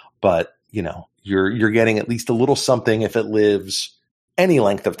available, but you're getting at least a little something if it lives any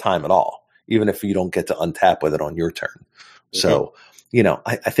length of time at all, even if you don't get to untap with it on your turn. So,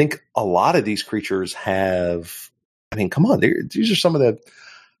 I think a lot of these creatures have, I mean, come on, these are some of the,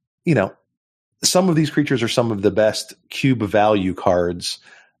 some of these creatures are some of the best cube value cards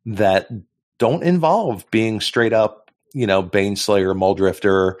that don't involve being straight up, Baneslayer,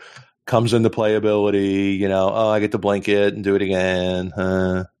 Muldrifter, comes into playability, I get to blanket and do it again.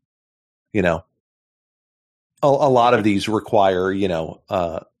 A lot of these require,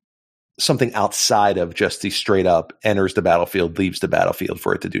 something outside of just the straight up enters the battlefield, leaves the battlefield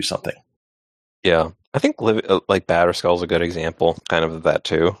for it to do something. Yeah. I think Batterskull is a good example kind of that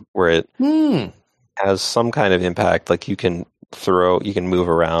too, where it has some kind of impact. Like you can move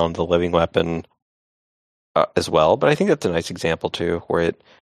around the living weapon as well. But I think that's a nice example too, where it,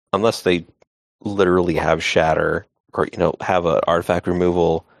 unless they literally have shatter or, have an artifact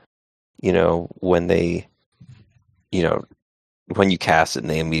removal, when they, when you cast it and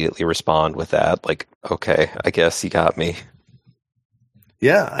they immediately respond with that, like, okay, I guess you got me.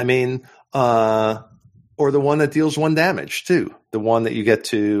 Yeah, I mean, or the one that deals 1 damage too. The one that you get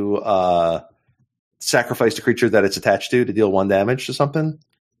to sacrifice the creature that it's attached to deal 1 damage to something.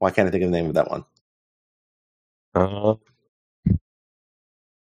 Why can't I think of the name of that one?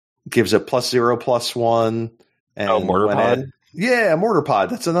 Gives it +0/+1. And Mortar Pod? Yeah, Mortar Pod.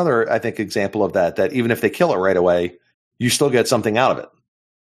 That's another, I think, example of that even if they kill it right away, you still get something out of it.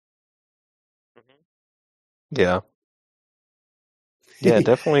 Yeah. Yeah, it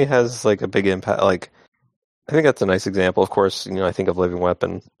definitely has like a big impact. Like, I think that's a nice example. Of course, I think of Living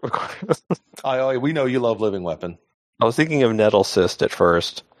Weapon. We know you love Living Weapon. I was thinking of Nettle Cyst at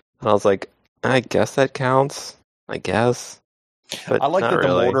first, and I was like, I guess that counts. I guess. But I like that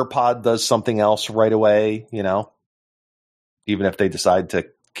really. The Mortar Pod does something else right away, even if they decide to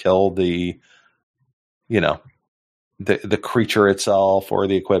kill the creature itself or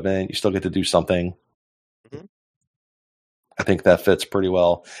the equipment, you still get to do something. Mm-hmm. I think that fits pretty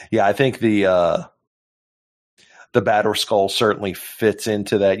well. Yeah, I think the Batterskull certainly fits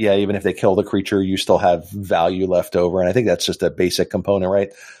into that. Yeah, even if they kill the creature, you still have value left over. And I think that's just a basic component,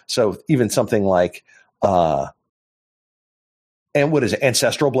 right? So even something like, and what is it?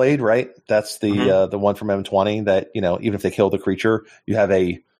 Ancestral Blade, right? That's the one from M20 that, even if they kill the creature, you have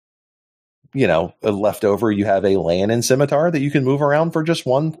a leftover, you have a land and scimitar that you can move around for just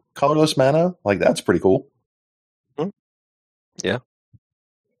 1 colorless mana. Like, that's pretty cool. Yeah.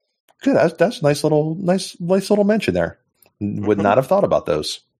 Good. That's nice little mention there. Would not have thought about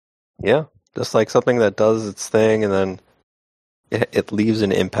those. Yeah. Just like something that does its thing and then it leaves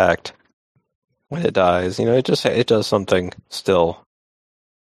an impact when it dies. It does something still,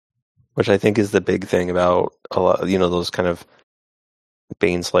 which I think is the big thing about a lot, those kind of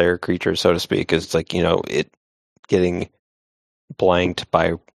Baneslayer creatures, so to speak, is like, it getting blanked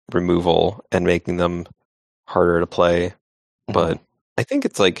by removal and making them harder to play. But I think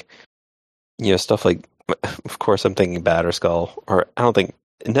it's like, stuff like, of course, I'm thinking Batterskull, or I don't think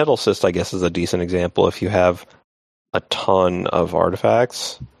Nettle Cyst, I guess, is a decent example if you have a ton of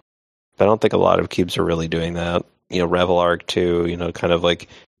artifacts. But I don't think a lot of cubes are really doing that. Revelark too, kind of like,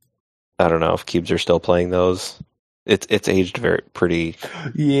 I don't know if cubes are still playing those. It's aged pretty.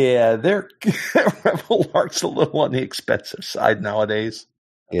 Yeah, Revelark's a little on the expensive side nowadays.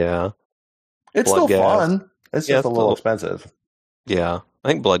 Yeah. It's still fun. It's Yeah, just a it's little expensive. Yeah, I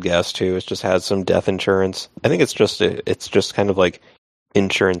think Bloodghast too. It just has some death insurance. I think it's just kind of like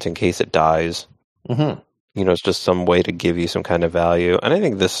insurance in case it dies. Mm-hmm. It's just some way to give you some kind of value. And I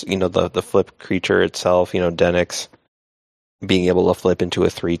think this, the flip creature itself, Denix being able to flip into a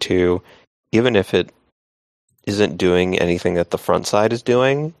 3/2, even if it isn't doing anything that the front side is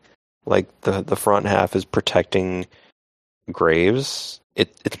doing, like the front half is protecting graves.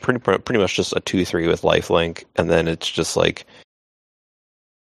 It's pretty much just a 2/3 with lifelink, and then it's just like,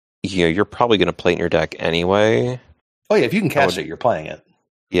 you're probably going to play it in your deck anyway. Oh yeah, if you can cast it, you're playing it.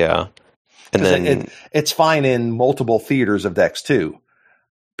 Yeah. And then it's fine in multiple theaters of decks too,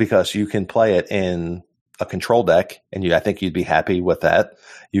 because you can play it in a control deck, and I think you'd be happy with that.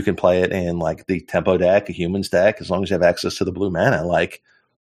 You can play it in like the tempo deck, a humans deck, as long as you have access to the blue mana. Like,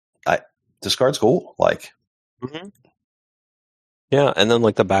 this card's cool. Like, mm-hmm. Yeah, and then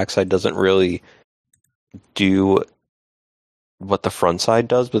like the backside doesn't really do what the front side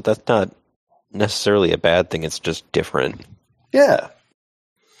does, but that's not necessarily a bad thing. It's just different. Yeah.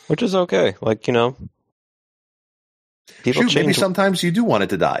 Which is okay. Like, people change. Maybe sometimes you do want it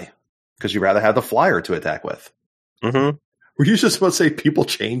to die because you'd rather have the flyer to attack with. Mm-hmm. Were you just supposed to say people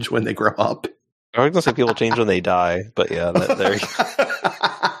change when they grow up? I was going to say people change when they die, but yeah, there you go.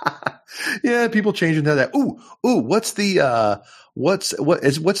 Yeah, people change into that. Ooh, what's the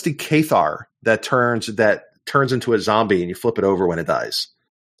Cathar that turns into a zombie and you flip it over when it dies?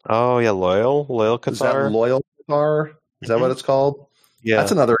 Oh yeah, Loyal Cathar. Is that Loyal Cathar? Is that what it's called? Yeah,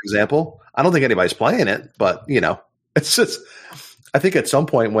 that's another example. I don't think anybody's playing it, but it's just. I think at some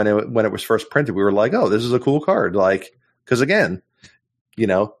point when it was first printed, we were like, "Oh, this is a cool card!" Like, because again, you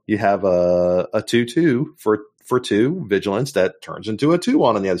have a 2/2 for 2 vigilance that turns into a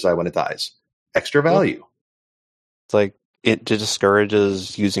 2/1 on the other side when it dies. Extra value. It's like it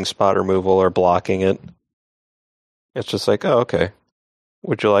discourages using spot removal or blocking it. It's just like, oh, okay.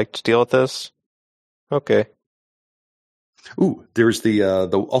 Would you like to deal with this? Okay. Ooh, there's the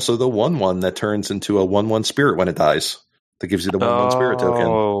 1/1 that turns into a 1/1 spirit when it dies. That gives you the 1/1 spirit token.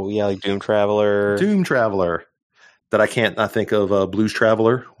 Oh, yeah, like Doom Traveler. Doom Traveler. That I can't not think of Blues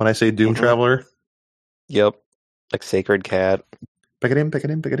Traveler when I say Doom Traveler. Yep. Like Sacred Cat. Sorry.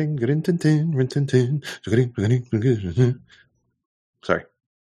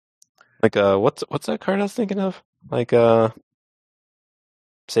 Like what's that card I was thinking of? Like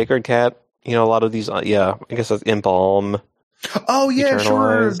Sacred Cat. A lot of these. I guess that's Embalm. Oh yeah,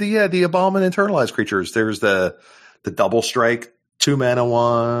 sure. The Embalm and Internalized creatures. There's the double strike 2 mana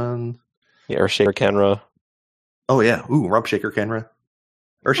 1. Yeah, Earthshaker Kenra. Oh yeah. Ooh, Rumpshaker Kenra.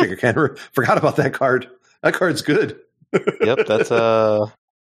 Earthshaker Kenra. Forgot about that card. That card's good. Yep, that's the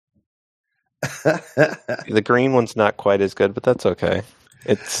green one's not quite as good, but that's okay.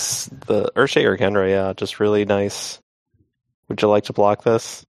 It's the Earthshaker Kenra, yeah, just really nice. Would you like to block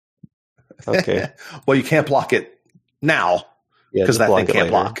this? Okay. Well, you can't block it now because that thing can't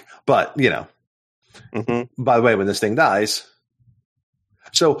block. But Mm-hmm. By the way, when this thing dies.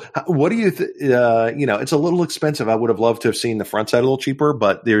 So what do you it's a little expensive. I would have loved to have seen the front side a little cheaper,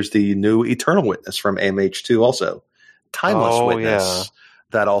 but there's the new Eternal Witness from AMH2 also. Timeless Witness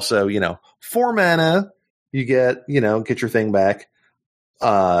that also, 4 mana, you get your thing back,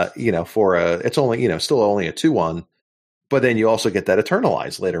 for it's only, still only a 2/1, but then you also get that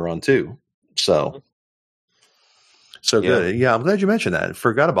Eternalize later on too. So good. Yeah, I'm glad you mentioned that. I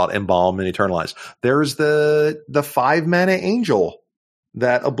forgot about Embalm and Eternalize. There's the 5 mana Angel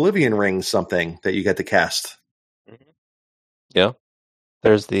that Oblivion rings something that you get to cast. Yeah.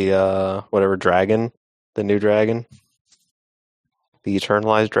 There's the whatever dragon, the new dragon. The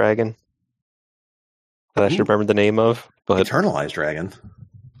Eternalized Dragon that I should remember the name of. But Eternalized Dragon?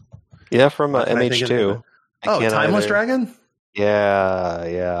 Yeah, from MH2. Timeless Dragon?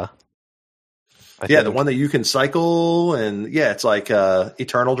 Yeah. The one that you can cycle, and it's like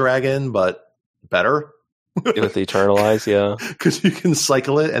Eternal Dragon, but better. With Eternalized, yeah. Because you can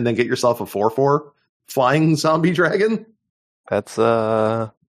cycle it and then get yourself a 4/4 flying zombie dragon. That's, yeah.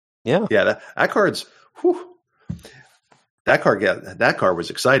 Yeah, that card's... Whew. That card was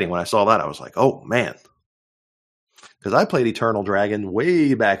exciting. When I saw that, I was like, oh, man. Because I played Eternal Dragon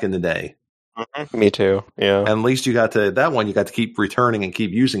way back in the day. Mm-hmm. Me too, yeah. And at least you got to keep returning and keep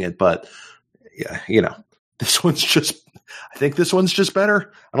using it. But, yeah, this one's just... I think this one's just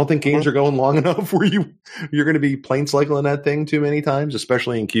better. I don't think games are going long enough where you're going to be plane cycling that thing too many times,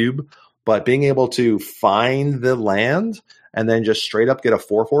 especially in Cube. But being able to find the land and then just straight up get a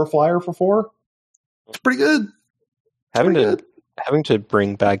 4/4 flyer for 4, it's pretty good. Having to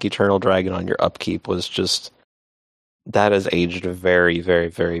bring back Eternal Dragon on your upkeep was just, that has aged very, very,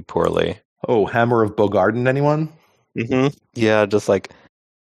 very poorly. Oh, Hammer of Bogarden, anyone? Yeah, just like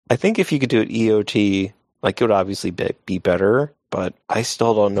I think if you could do it EOT, like it would obviously be better, but I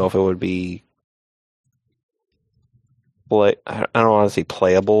still don't know if it would be I don't want to say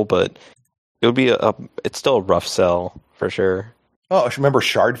playable, but it would be it's still a rough sell for sure. Oh, remember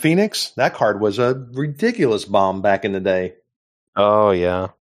Shard Phoenix? That card was a ridiculous bomb back in the day. Oh yeah.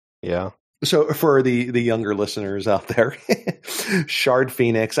 Yeah. So for the younger listeners out there, Shard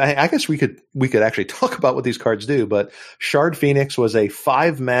Phoenix, I guess we could actually talk about what these cards do, but Shard Phoenix was a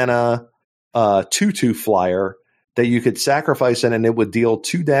 5-mana 2/2 flyer that you could sacrifice and it would deal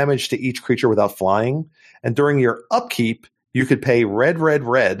 2 damage to each creature without flying. And during your upkeep, you could pay red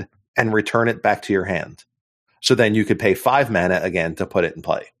and return it back to your hand. So then you could pay 5 mana again to put it in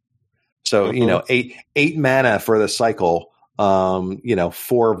play. So, eight mana for the cycle,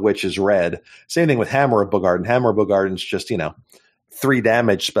 4 of which is red. Same thing with Hammer of Bogarden. Hammer of Bogarden's just, 3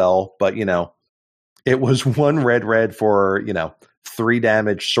 damage spell, but, it was 1 red for, 3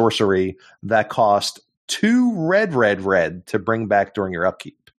 damage sorcery that cost 2 red to bring back during your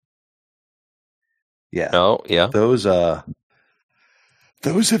upkeep. Yeah. Oh, yeah. Those have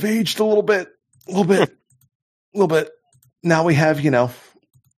aged a little bit. Now we have,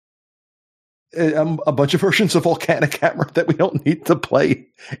 a bunch of versions of Volcanic Hammer that we don't need to play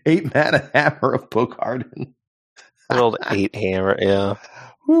 8 mana Hammer of Bogarden. Old 8 hammer, yeah.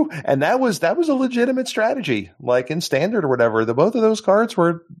 Woo. And that was a legitimate strategy. Like in Standard or whatever, both of those cards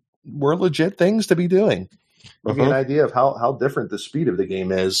were legit things to be doing. Give you an idea of how different the speed of the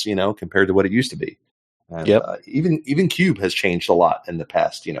game is, compared to what it used to be. And even Cube has changed a lot in the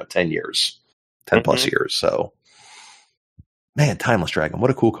past, 10 years, 10 plus years. So, man, Timeless Dragon,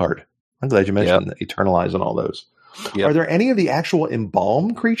 what a cool card. I'm glad you mentioned Eternalize and all those. Yep. Are there any of the actual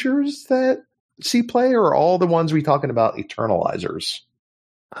Embalm creatures that see play, or are all the ones we talking about Eternalizers?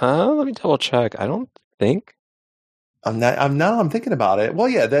 Let me double check. I don't think. I'm thinking about it. Well,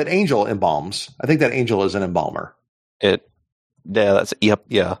 yeah, that Angel embalms. I think that Angel is an embalmer. That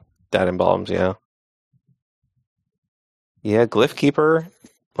embalms, yeah. Yeah, Glyph Keeper,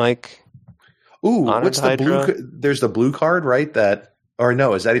 like. Ooh, what's the blue? There's the blue card, right? Is that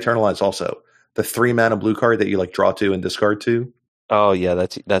Eternalize also? The 3 mana blue card that you like draw to and discard to? Oh yeah,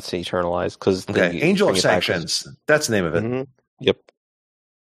 that's Eternalized because Angel of Sanctions. That's the name of it. Mm-hmm. Yep.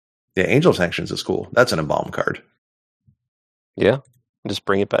 Yeah, Angel of Sanctions is cool. That's an embalm card. Yeah, just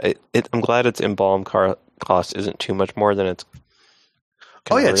bring it back. I'm glad its embalm cost isn't too much more than its.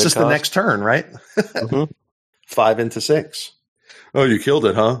 Oh yeah, it's just the next turn, right? 5 into 6. Oh, you killed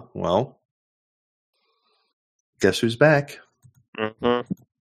it, huh? Well, guess who's back?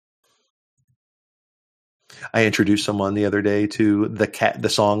 I introduced someone the other day to the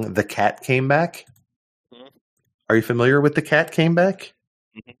song "The Cat Came Back." Are you familiar with "The Cat Came Back"?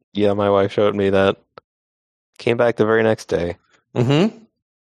 Yeah, my wife showed me that. Came back the very next day. The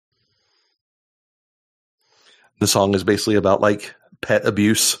song is basically about like pet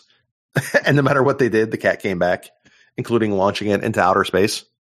abuse, and no matter what they did, the cat came back, including launching it into outer space.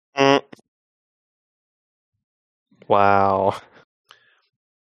 Wow.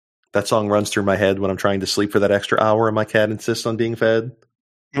 That song runs through my head when I'm trying to sleep for that extra hour and my cat insists on being fed.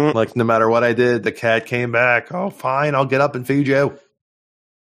 Like, no matter what I did, the cat came back. Oh, fine, I'll get up and feed you.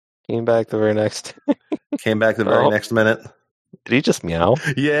 Came back the very next. Came back the very next minute. Did he just meow?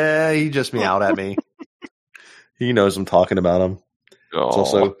 Yeah, he just meowed at me. He knows I'm talking about him.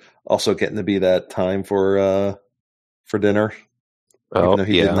 It's also getting to be that time for dinner. Even though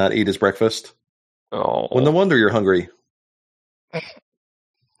he did not eat his breakfast. Oh. Well, no wonder you're hungry.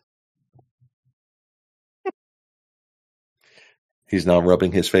 He's now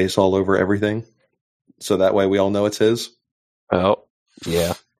rubbing his face all over everything. So that way we all know it's his. Oh,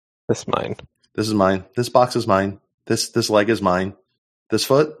 yeah. This is mine. This is mine. This box is mine. This leg is mine. This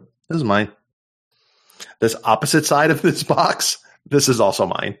foot, this is mine. This opposite side of this box, this is also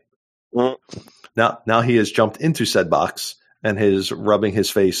mine. Now he has jumped into said box and is rubbing his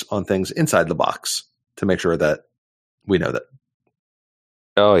face on things inside the box to make sure that we know that.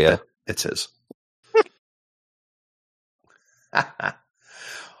 Oh, yeah. It's his.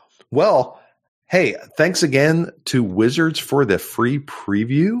 Well, hey, thanks again to Wizards for the free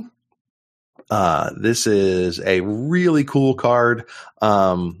preview. This is a really cool card.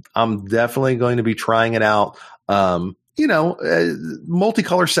 I'm definitely going to be trying it out. Multicolor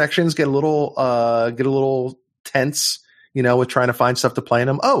sections get a little tense, with trying to find stuff to play in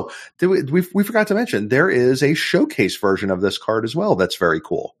them. Oh, we forgot to mention there is a showcase version of this card as well. That's very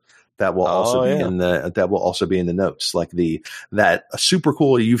cool. That will also be in the notes. Like that super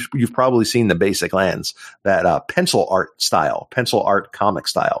cool. You've probably seen the basic lands, that pencil art comic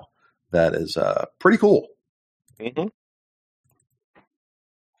style that is pretty cool. Mm-hmm.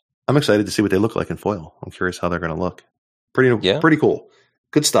 I'm excited to see what they look like in foil. I'm curious how they're going to look. Pretty cool.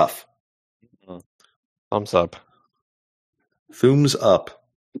 Good stuff. Thumbs up. Thumbs up.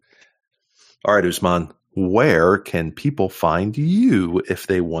 All right, Usman. Where can people find you if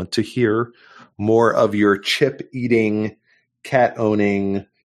they want to hear more of your chip eating, cat owning,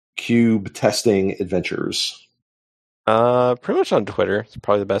 cube testing adventures? Pretty much on Twitter. It's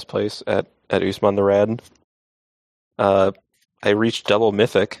probably the best place at Usman the Rad. I reached double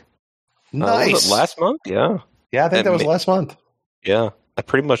mythic. Nice. Was it last month? Yeah. Yeah, I think that was last month. Yeah. I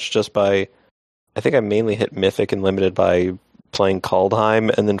pretty much I think I mainly hit mythic and limited by playing Kaldheim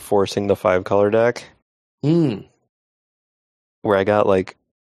and then forcing the 5-color deck. Where I got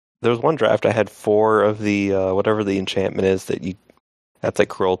there was one draft I had 4 of the whatever the enchantment is that's like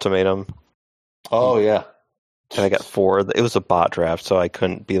Cruel Ultimatum. Oh yeah. And I got 4. It was a bot draft, so I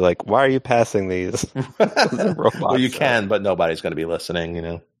couldn't be like, "Why are you passing these?" Well, you can, but nobody's going to be listening, you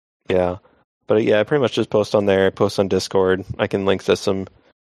know. Yeah, but yeah, I pretty much just post on there. I post on Discord. I can link to some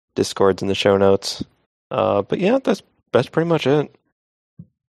Discords in the show notes. But yeah, that's pretty much it.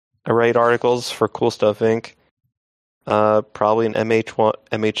 I write articles for Cool Stuff Inc. Probably an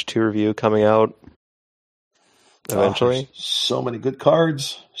MH2 review coming out eventually. So many good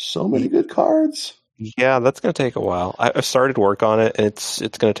cards. So many good cards. Yeah, that's going to take a while. I started work on it, and it's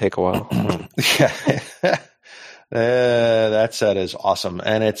going to take a while. Yeah. That set is awesome.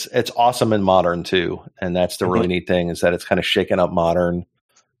 And it's awesome in Modern, too. And that's the really neat thing, is that it's kind of shaken up Modern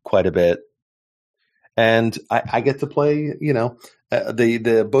quite a bit. And I get to play,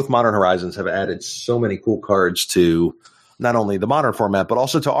 the both Modern Horizons have added so many cool cards to not only the Modern format, but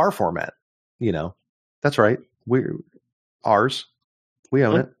also to our format. That's right. We're ours. We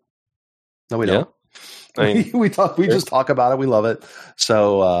own it. No, we don't. I mean, we just talk about it. We love it.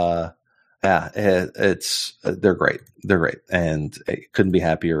 So, yeah, they're great. They're great. And I couldn't be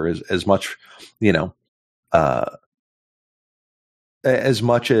happier as much, as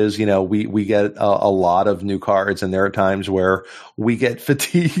much as, we get a lot of new cards, and there are times where we get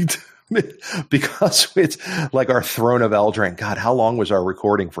fatigued because it's like our Throne of Eldraine. God, how long was our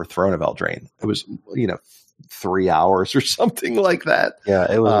recording for Throne of Eldraine? It was, 3 hours or something like that.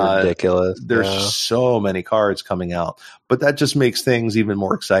 Yeah, it was ridiculous. There's so many cards coming out, but that just makes things even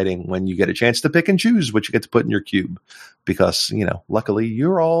more exciting when you get a chance to pick and choose what you get to put in your cube, because, luckily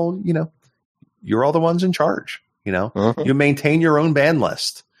you're all the ones in charge. You maintain your own ban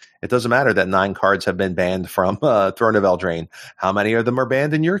list. It doesn't matter that 9 cards have been banned from Throne of Eldraine. How many of them are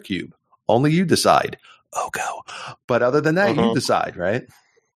banned in your cube? Only you decide. Go. But other than that, you decide, right?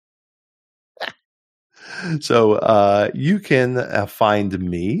 So you can find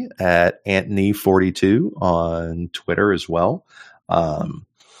me at Antony42 on Twitter as well. I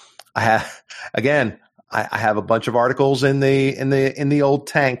have a bunch of articles in the old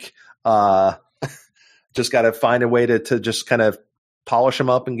tank. Just got to find a way to just kind of polish them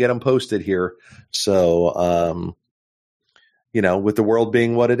up and get them posted here. So, with the world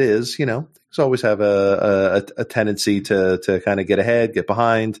being what it is, things always have a tendency to kind of get ahead, get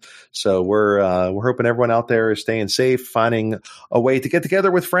behind. So we're hoping everyone out there is staying safe, finding a way to get together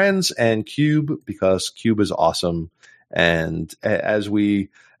with friends and Cube, because Cube is awesome. And as we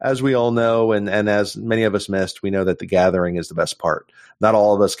all know, and as many of us missed, we know that the gathering is the best part. Not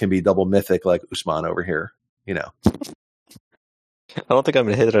all of us can be double mythic like Usman over here, I don't think I'm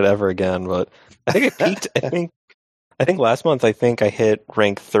going to hit it ever again, but I think I peaked. I think last month I hit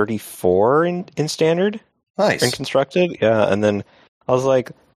rank 34 in standard. Nice. In constructed. Yeah, and then I was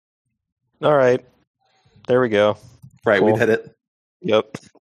like, all right, there we go. Right, cool. We hit it. Yep.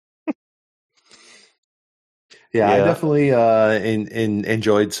 Yeah, I definitely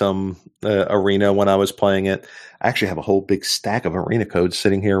enjoyed some Arena when I was playing it. I actually have a whole big stack of Arena codes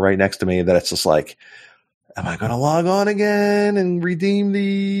sitting here right next to me that it's just like, am I going to log on again and redeem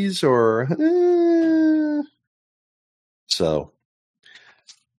these? Or So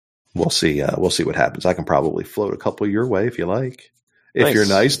we'll see. We'll see what happens. I can probably float a couple your way if you like. If you're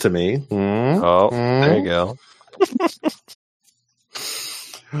nice to me. There you go.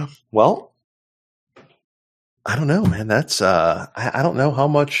 Well, I don't know, man. That's I don't know how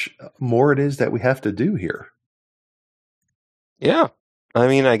much more it is that we have to do here. Yeah, I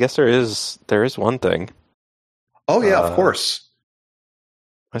mean, I guess there is one thing. Oh yeah, of course.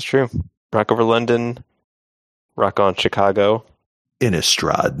 That's true. Rock over London, rock on Chicago.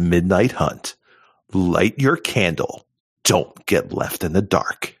 Innistrad Midnight Hunt. Light your candle. Don't get left in the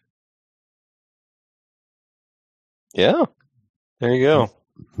dark. Yeah, there you go.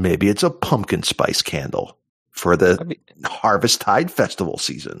 Maybe it's a pumpkin spice candle for the Harvest Tide Festival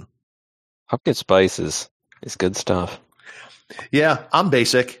season. Pumpkin spice is good stuff. Yeah, I'm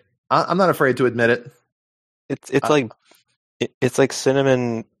basic. I'm not afraid to admit it. It's like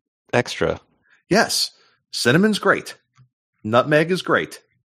cinnamon extra. Yes, cinnamon's great. Nutmeg is great.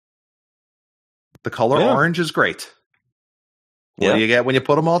 The color orange is great. What do you get when you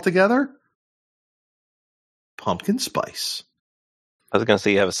put them all together? Pumpkin spice. I was going to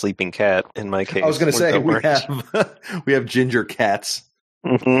say you have a sleeping cat. In my case, I was going to say we have ginger cats.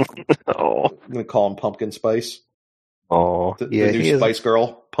 Oh, I'm going to call him Pumpkin Spice. Oh, the new Spice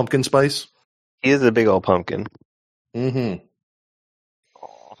Girl, Pumpkin Spice. He is a big old pumpkin. Mm-hmm.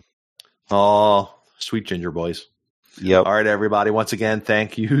 Oh, sweet ginger boys. Yep. All right, everybody. Once again,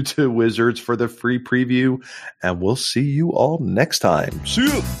 thank you to Wizards for the free preview, and we'll see you all next time. See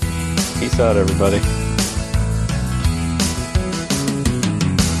you. Peace out, everybody.